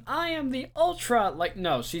greatest, and I am the ultra. Like,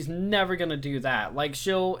 no, she's never gonna do that. Like,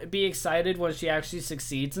 she'll be excited when she actually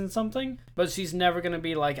succeeds in something, but she's never gonna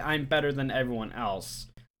be like, I'm better than everyone else.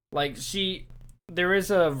 Like, there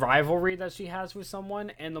is a rivalry that she has with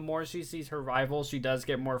someone, and the more she sees her rival, she does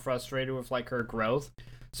get more frustrated with, like, her growth.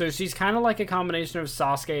 So she's kind of like a combination of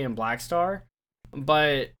Sasuke and Black Star,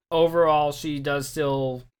 but overall, she does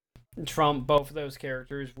still trump both of those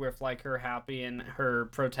characters with, like, her happy and her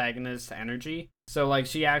protagonist energy. So, like,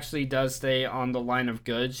 she actually does stay on the line of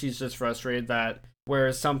good. She's just frustrated that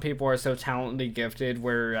whereas some people are so talently gifted,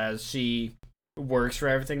 whereas she works for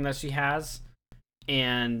everything that she has.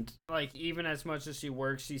 And, like, even as much as she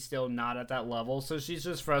works, she's still not at that level. So she's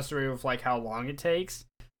just frustrated with, like, how long it takes.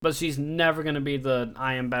 But she's never going to be the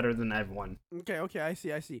I am better than everyone. Okay, I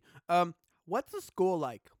see. What's the school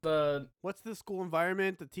like? What's the school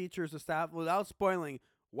environment, the teachers, the staff? Without spoiling,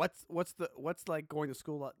 what's like going to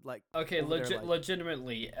school like? Okay,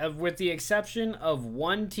 legitimately, with the exception of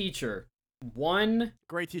one teacher, one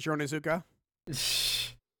great teacher, Onizuka.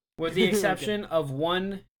 With the exception of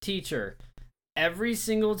one teacher, every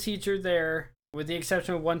single teacher there, with the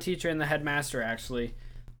exception of one teacher and the headmaster, actually,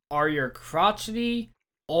 are your crotchety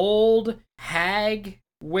old hag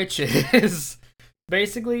witches.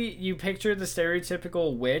 Basically, you picture the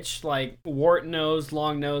stereotypical witch, like wart nose,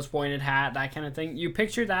 long nose, pointed hat, that kind of thing. You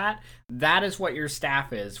picture that. That is what your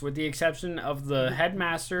staff is, with the exception of the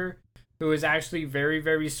headmaster, who is actually very,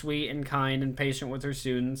 very sweet and kind and patient with her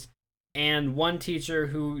students, and one teacher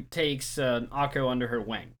who takes Akko under her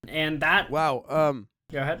wing. And that... Wow.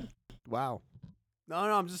 Go ahead. Wow. No,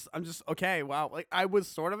 I'm just okay. Wow. Like, I was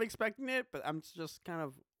sort of expecting it, but I'm just kind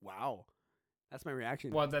of wow. That's my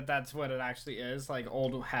reaction. Well, that's what it actually is, like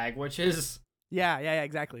old hag witches. Yeah,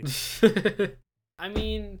 exactly. I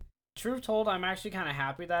mean, truth told, I'm actually kind of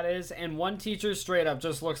happy that is, and one teacher straight up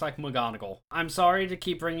just looks like McGonagall. I'm sorry to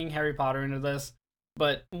keep bringing Harry Potter into this,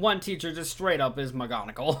 but one teacher just straight up is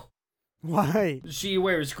McGonagall. Why? She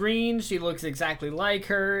wears green, she looks exactly like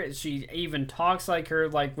her, she even talks like her,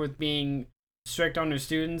 like with being strict on her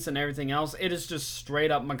students and everything else. It is just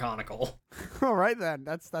straight up McGonagall. All right then,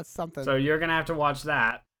 that's something. So you're gonna have to watch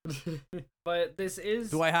that. But this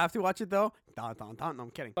is... Do I have to watch it though? No,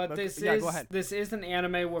 I'm kidding. But go ahead. This is an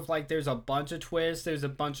anime with, like, there's a bunch of twists, there's a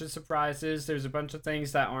bunch of surprises, there's a bunch of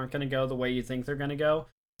things that aren't gonna go the way you think they're gonna go.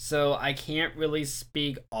 So I can't really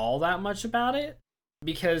speak all that much about it,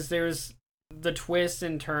 because there's the twists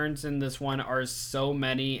and turns in this one are so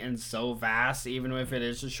many and so vast, even if it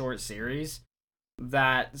is a short series,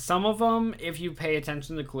 that some of them, if you pay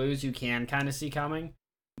attention to clues, you can kind of see coming,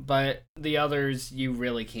 but the others you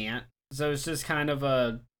really can't. So it's just kind of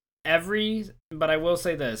but I will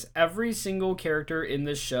say this, every single character in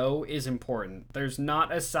this show is important. There's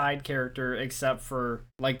not a side character except for,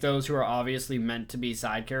 like, those who are obviously meant to be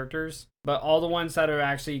side characters, but all the ones that are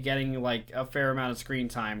actually getting, like, a fair amount of screen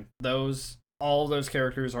time, all those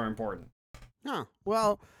characters are important. Huh.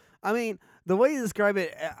 Well, I mean, the way you describe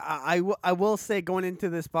it, I will say, going into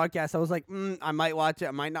this podcast, I was like, I might watch it,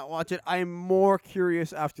 I might not watch it. I'm more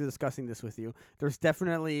curious after discussing this with you. There's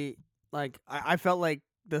definitely, like, I felt like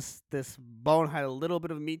this bone had a little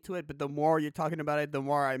bit of meat to it, but the more you're talking about it, the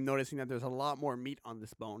more I'm noticing that there's a lot more meat on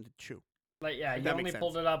this bone to chew. Like, yeah, you only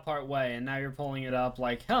pulled it up part way, and now you're pulling it up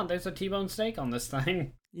like, there's a T-bone steak on this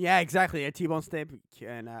thing. Yeah, exactly, a T-bone steak,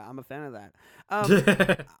 and I'm a fan of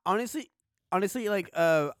that. Honestly, like,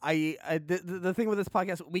 the thing with this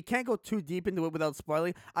podcast, we can't go too deep into it without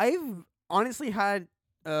spoiling. I've honestly had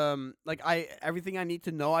everything I need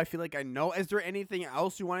to know. I feel like I know. Is there anything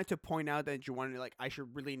else you wanted to point out that you wanted, like, I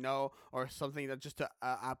should really know, or something that just to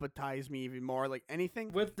appetize me even more, like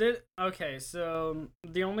anything? With this, okay, so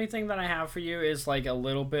the only thing that I have for you is, like, a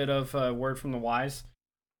little bit of a word from the wise.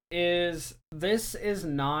 This is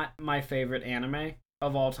not my favorite anime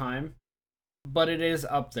of all time, but it is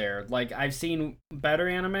up there. Like, I've seen better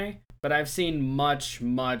anime, but I've seen much,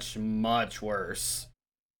 much, much worse.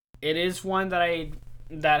 It is one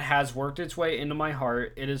that has worked its way into my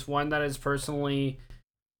heart. It is one that has personally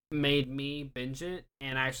made me binge it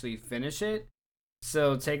and actually finish it.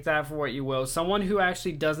 So take that for what you will. Someone who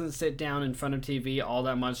actually doesn't sit down in front of TV all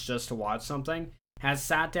that much just to watch something has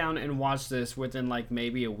sat down and watched this within like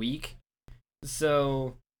maybe a week.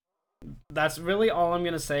 So that's really all I'm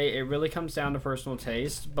going to say. It really comes down to personal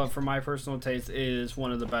taste, but for my personal taste, it is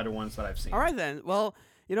one of the better ones that I've seen. All right then. Well,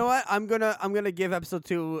 you know what? I'm gonna give episode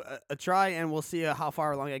 2 a try, and we'll see how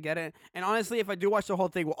far along I get it. And honestly, if I do watch the whole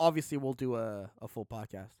thing, we'll do a full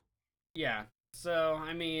podcast. Yeah. So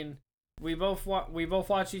I mean, we both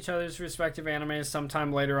watch each other's respective animes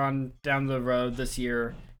sometime later on down the road this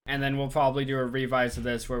year, and then we'll probably do a revise of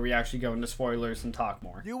this where we actually go into spoilers and talk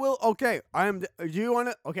more. You will. Okay. Do you want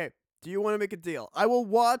to? Okay. Do you want to make a deal? I will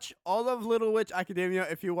watch all of Little Witch Academia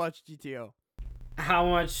if you watch GTO. How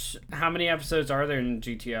many episodes are there in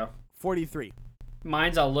GTO? 43.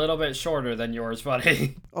 Mine's a little bit shorter than yours,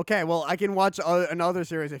 buddy. Okay, well, I can watch another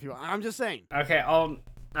series if you want. I'm just saying. Okay,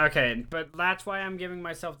 but that's why I'm giving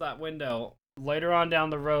myself that window later on down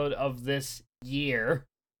the road of this year.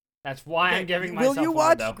 That's why I'm giving myself Will you a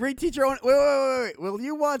watch window. Great Teacher wait. Will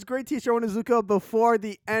you watch Great Teacher Onizuka before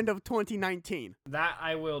the end of 2019? That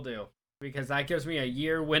I will do. Because that gives me a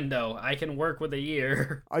year window. I can work with a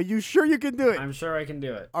year. Are you sure you can do it? I'm sure I can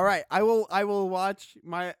do it. All right, I will watch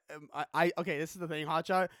my okay, this is the thing,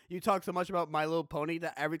 Hotshot. You talk so much about My Little Pony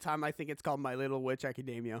that every time I think it's called My Little Witch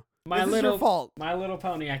Academia. This is your fault. My Little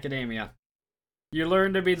Pony Academia. You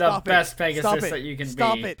learn to be the best Pegasus that you can be.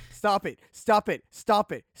 Stop it.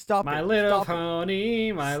 My Little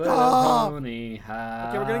Pony, My Little Pony.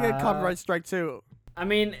 Okay, we're going to get a copyright strike too. I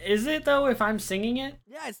mean, is it though if I'm singing it?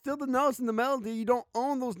 Yeah, it's still the notes and the melody. You don't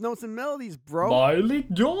own those notes and melodies, bro. My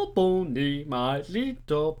little pony, my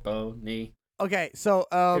little pony. Okay, so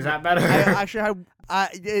is that better?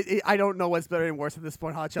 I don't know what's better and worse at this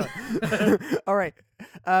point, Hotshot. All right,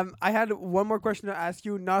 I had one more question to ask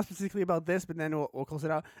you, not specifically about this, but then we'll close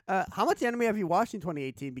it out. How much anime have you watched in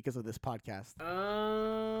 2018 because of this podcast?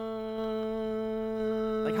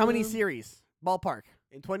 Like how many series? Ballpark.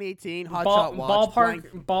 In 2018, Hotshot watched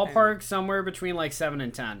ballpark somewhere between like 7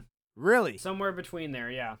 and 10. Really? Somewhere between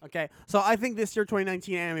there, yeah. Okay, so I think this year,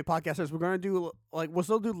 2019 anime podcasters, we're gonna do we'll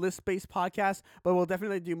still do list-based podcasts, but we'll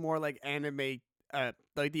definitely do more like anime,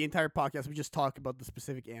 like the entire podcast. We just talk about the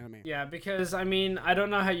specific anime. Yeah, because I mean, I don't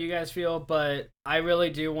know how you guys feel, but I really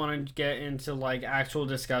do want to get into like actual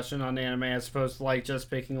discussion on anime as opposed to like just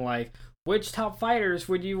picking like which top fighters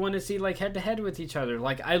would you want to see like head to head with each other.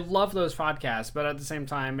 Like I love those podcasts, but at the same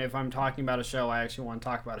time, if I'm talking about a show, I actually want to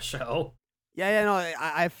talk about a show. Yeah, no,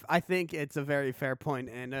 I think it's a very fair point,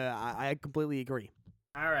 and I completely agree.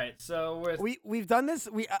 All right, so we've done this.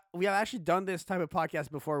 We have actually done this type of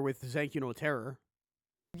podcast before with Zankyou no Terror.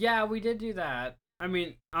 Yeah, we did do that. I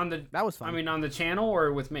mean, that was fun. I mean, on the channel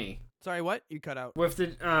or with me? Sorry, what? You cut out. With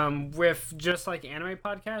the with just like anime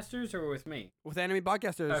podcasters or with me? With anime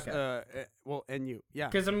podcasters. Okay. Well, and you, yeah.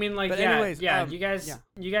 Because I mean, like, but yeah, anyways,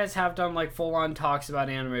 you guys have done like full on talks about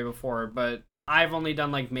anime before, but I've only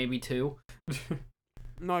done like maybe 2.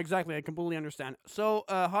 No, exactly. I completely understand. So,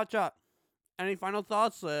 Hotshot, any final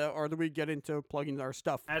thoughts, or do we get into plugging our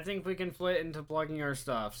stuff? I think we can flit into plugging our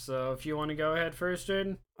stuff. So, if you want to go ahead first,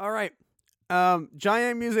 Jaden. All right.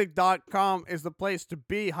 GiantMusic.com is the place to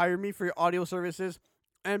be. Hire me for your audio services.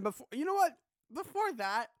 And you know what? Before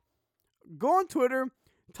that, go on Twitter,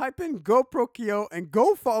 type in GoPro Kyo, and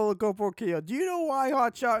go follow GoPro Kyo. Do you know why,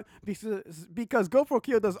 Hotshot? Because GoPro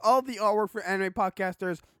Kyo does all the artwork for anime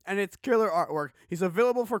podcasters, and it's killer artwork. He's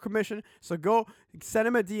available for commission, so go send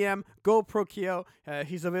him a DM, GoPro Kyo.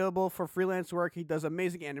 He's available for freelance work. He does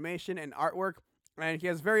amazing animation and artwork, and he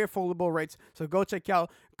has very affordable rates, so go check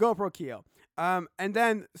out GoPro Kyo. And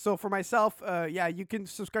then, so for myself, you can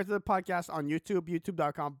subscribe to the podcast on YouTube,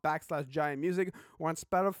 youtube.com/giantmusic. We're on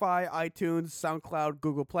Spotify, iTunes, SoundCloud,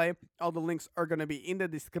 Google Play. All the links are going to be in the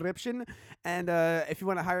description. And if you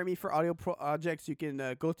want to hire me for audio projects, you can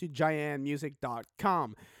go to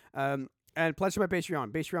giantmusic.com. And pledge to my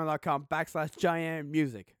Patreon,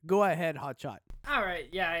 patreon.com/giantmusic. Go ahead, Hotshot. All right.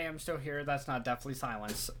 Yeah, I am still here. That's not definitely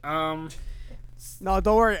silence. No,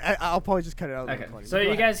 don't worry. I'll probably just cut it out. Okay, so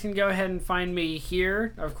you guys can go ahead and find me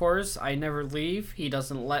here. Of course, I never leave. He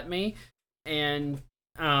doesn't let me. And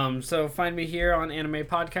so find me here on Anime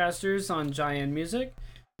Podcasters on Giant Music.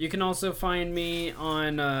 You can also find me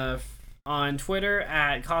on Twitter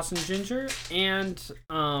at Costin Ginger. And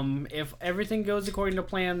if everything goes according to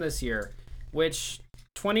plan this year, which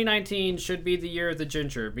 2019 should be the year of the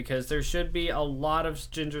ginger, because there should be a lot of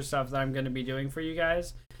ginger stuff that I'm going to be doing for you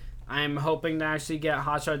guys. I'm hoping to actually get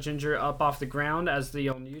Hotshot Ginger up off the ground as the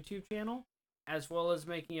own YouTube channel, as well as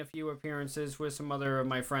making a few appearances with some other of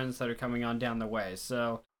my friends that are coming on down the way.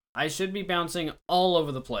 So I should be bouncing all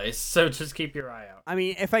over the place, so just keep your eye out. I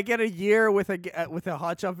mean, if I get a year with a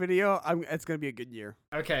hotshot video, it's gonna be a good year.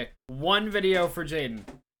 Okay, 1 video for Jaden.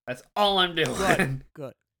 That's all I'm doing.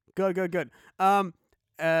 Good.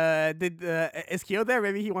 Is Kyo there?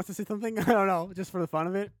 Maybe he wants to say something. I don't know, just for the fun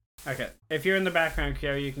of it. Okay, if you're in the background,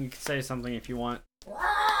 Kyo, you can say something if you want.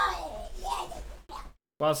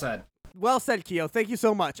 Well said. Well said, Kyo. Thank you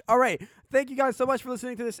so much. All right. Thank you guys so much for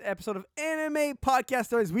listening to this episode of Anime Podcast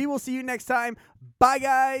Stories. We will see you next time. Bye,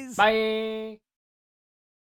 guys. Bye.